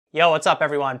Yo, what's up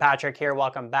everyone? Patrick here,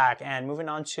 welcome back. And moving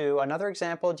on to another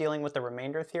example dealing with the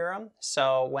remainder theorem.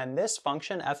 So when this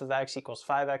function f of x equals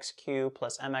 5x cubed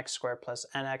plus mx squared plus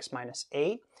nx minus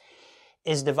 8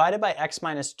 is divided by x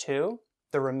minus 2,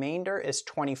 the remainder is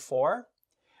 24.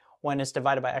 When it's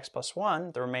divided by x plus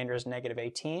 1, the remainder is negative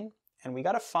 18. And we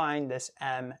got to find this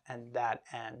m and that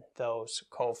n, those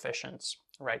coefficients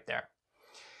right there.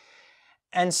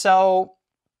 And so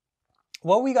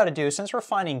what we got to do, since we're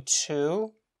finding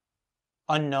two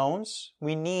unknowns,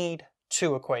 we need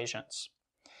two equations.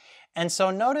 And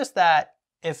so notice that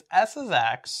if f of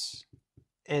x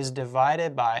is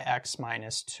divided by x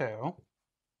minus 2,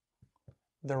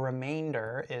 the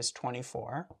remainder is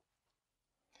 24.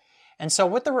 And so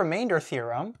with the remainder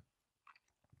theorem,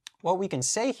 what we can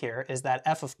say here is that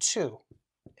f of 2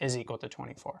 is equal to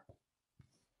 24.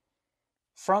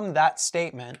 From that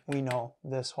statement, we know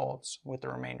this holds with the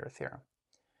remainder theorem.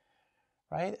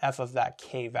 Right? F of that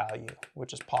k value,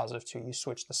 which is positive 2, you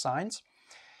switch the signs.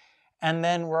 And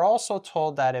then we're also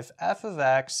told that if f of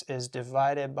x is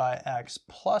divided by x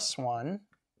plus 1,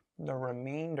 the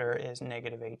remainder is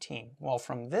negative 18. Well,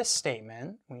 from this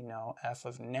statement, we know f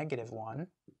of negative 1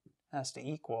 has to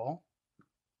equal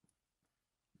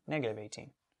negative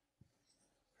 18.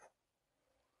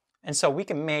 And so we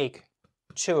can make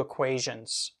two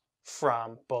equations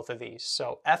from both of these.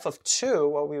 So f of 2,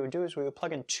 what we would do is we would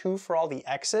plug in 2 for all the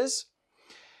x's.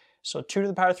 So 2 to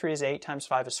the power 3 is 8 times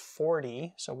 5 is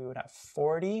 40. So we would have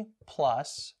 40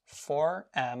 plus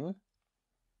 4m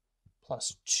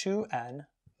plus 2n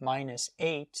minus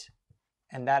 8.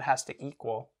 And that has to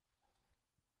equal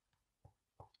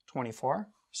 24.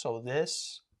 So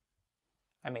this,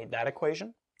 I made that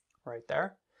equation right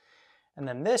there. And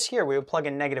then this here, we would plug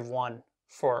in negative 1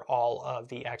 for all of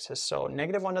the x's. So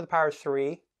negative 1 to the power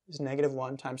 3 is negative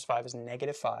 1 times 5 is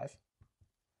negative 5.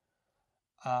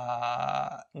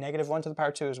 Negative 1 to the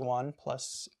power 2 is 1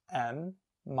 plus m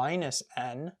minus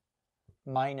n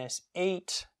minus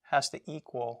 8 has to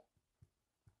equal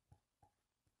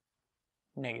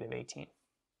negative 18,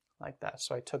 like that.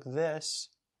 So I took this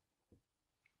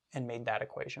and made that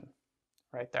equation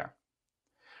right there.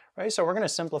 Right, so we're going to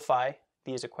simplify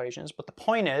these equations, but the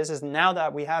point is now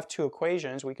that we have two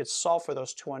equations, we could solve for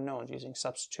those two unknowns using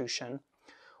substitution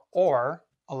or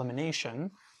elimination.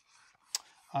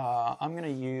 I'm going to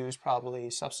use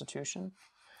probably substitution,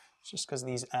 just because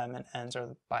these m and n's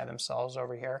are by themselves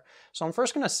over here. So I'm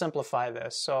first going to simplify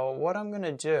this. So what I'm going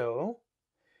to do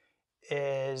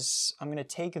is I'm going to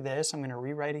take this, I'm going to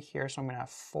rewrite it here. So I'm going to have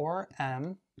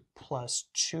 4m plus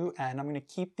 2n. I'm going to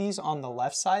keep these on the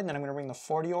left side, and then I'm going to bring the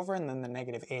 40 over and then the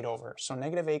negative 8 over. So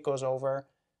negative 8 goes over,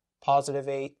 positive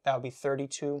 8, that would be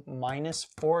 32 minus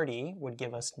 40 would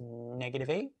give us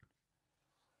negative 8.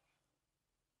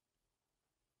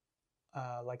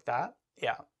 Like that.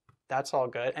 Yeah, that's all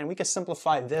good. And we could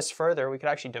simplify this further. We could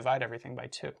actually divide everything by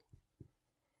 2,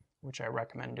 which I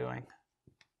recommend doing.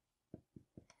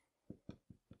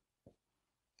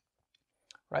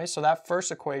 Right, so that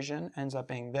first equation ends up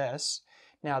being this.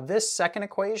 Now this second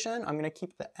equation, I'm going to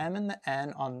keep the m and the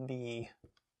n on the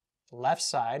left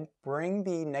side, bring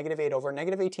the negative 8 over.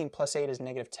 Negative 18 plus 8 is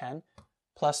negative 10,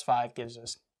 plus 5 gives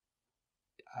us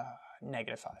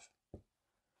negative 5.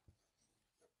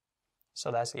 So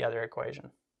that's the other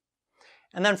equation.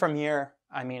 And then from here,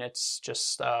 I mean, it's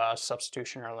just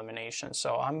substitution or elimination.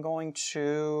 So I'm going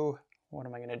to, what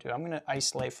am I going to do? I'm going to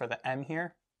isolate for the m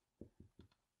here.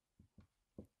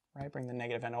 Right, bring the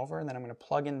negative n over, and then I'm going to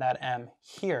plug in that m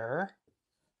here.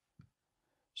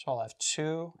 So I'll have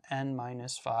 2n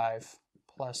minus 5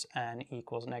 plus n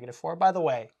equals negative 4. By the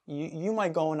way, you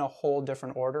might go in a whole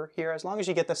different order here. As long as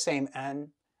you get the same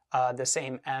m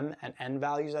and n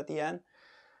values at the end,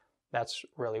 that's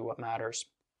really what matters.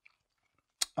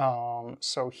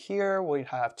 So here we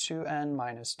have 2n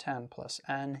minus 10 plus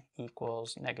n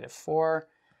equals negative 4.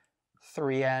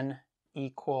 3n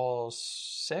equals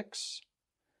 6.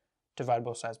 Divide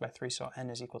both sides by 3, so n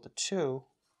is equal to 2.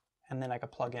 And then I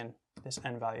could plug in this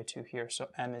n value 2 here, so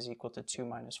m is equal to 2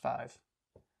 minus 5,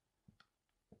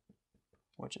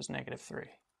 which is negative 3.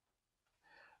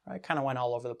 Right, kind of went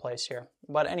all over the place here.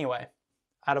 But anyway,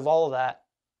 out of all of that,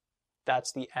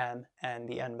 that's the m and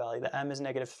the n value. The m is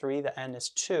negative 3, the n is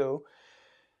 2.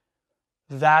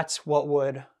 That's what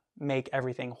would make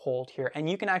everything hold here. And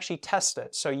you can actually test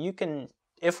it. So you can,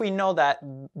 if we know that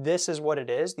this is what it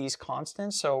is, these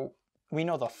constants, so we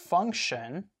know the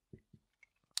function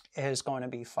is going to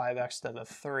be 5x to the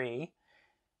 3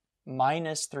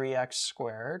 minus 3x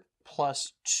squared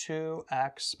plus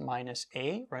 2x minus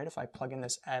 8, right? If I plug in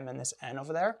this m and this n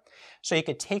over there. So you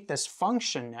could take this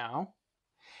function now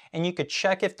And you could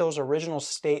check if those original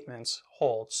statements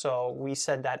hold. So we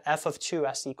said that f of 2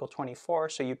 has to equal 24,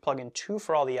 so you plug in 2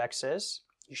 for all the x's,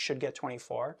 you should get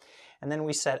 24. And then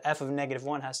we said f of negative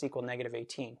 1 has to equal negative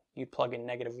 18. You plug in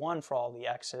negative 1 for all the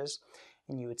x's,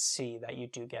 and you would see that you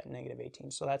do get negative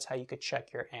 18. So that's how you could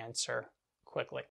check your answer quickly.